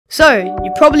So,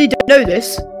 you probably don't know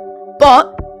this,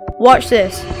 but watch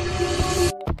this.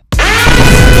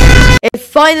 It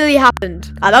finally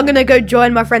happened, and I'm gonna go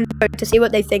join my friends to see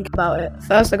what they think about it.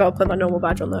 First, I gotta put my normal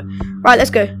badge on though. Right, let's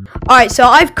go. Alright, so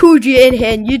I've called you in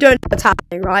here, and you don't know what's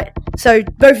happening, right? So,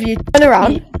 both of you, turn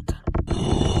around.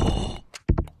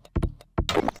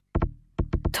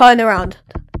 Turn around.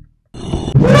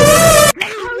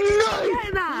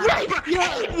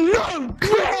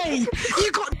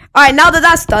 Alright, now that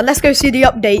that's done, let's go see the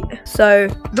update. So,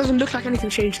 doesn't look like anything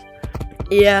changed.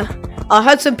 Yeah. I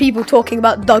heard some people talking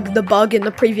about Doug the Bug in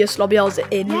the previous lobby I was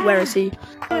in. Yeah. Where is he?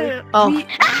 Oh.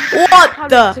 What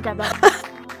the?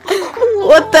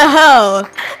 What the hell?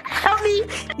 Help me!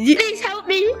 Please help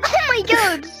me! Oh my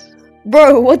god!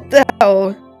 Bro, what the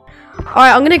hell?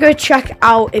 Alright, I'm gonna go check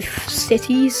out if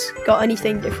cities got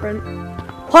anything different.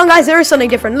 Hold on guys, there is something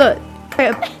different. Look.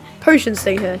 A potions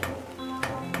thing here.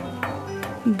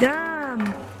 Damn.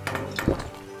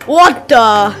 What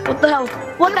the? What the hell?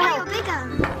 What the hell?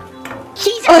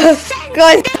 He's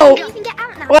guys, help!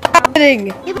 What's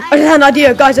happening? I just had an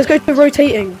idea, guys. Let's go to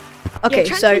rotating. Okay,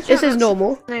 yeah, so this is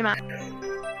normal. No, man.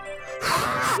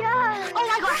 Yeah. Oh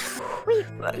my gosh!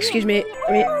 Excuse me.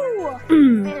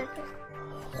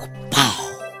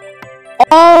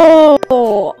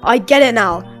 Oh, I get it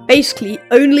now. Basically,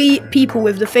 only people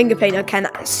with the finger painter can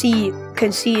see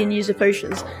and use the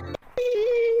potions.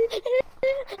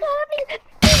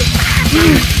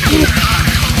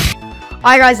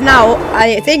 Alright guys, now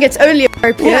I think it's only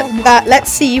appropriate that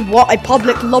let's see what a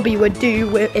public lobby would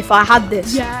do if I had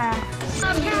this. Yeah.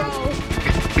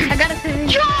 I gotta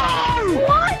finish. Yo!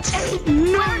 What?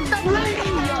 No!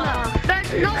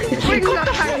 There's no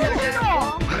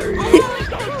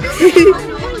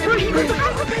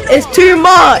It's too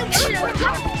much!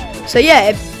 So yeah,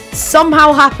 it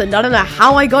somehow happened. I don't know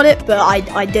how I got it, but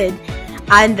I did.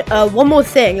 And one more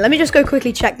thing, let me just go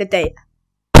quickly check the date.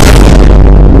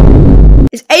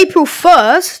 It's April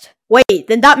 1st? Wait,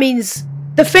 then that means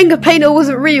the finger painter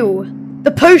wasn't real.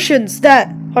 The potions, there.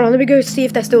 Hold on, let me go see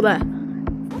if they're still there.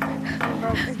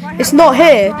 It's not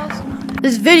here.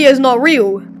 This video's not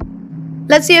real.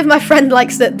 Let's see if my friend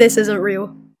likes that this isn't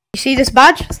real. You see this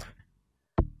badge?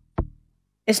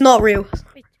 It's not real.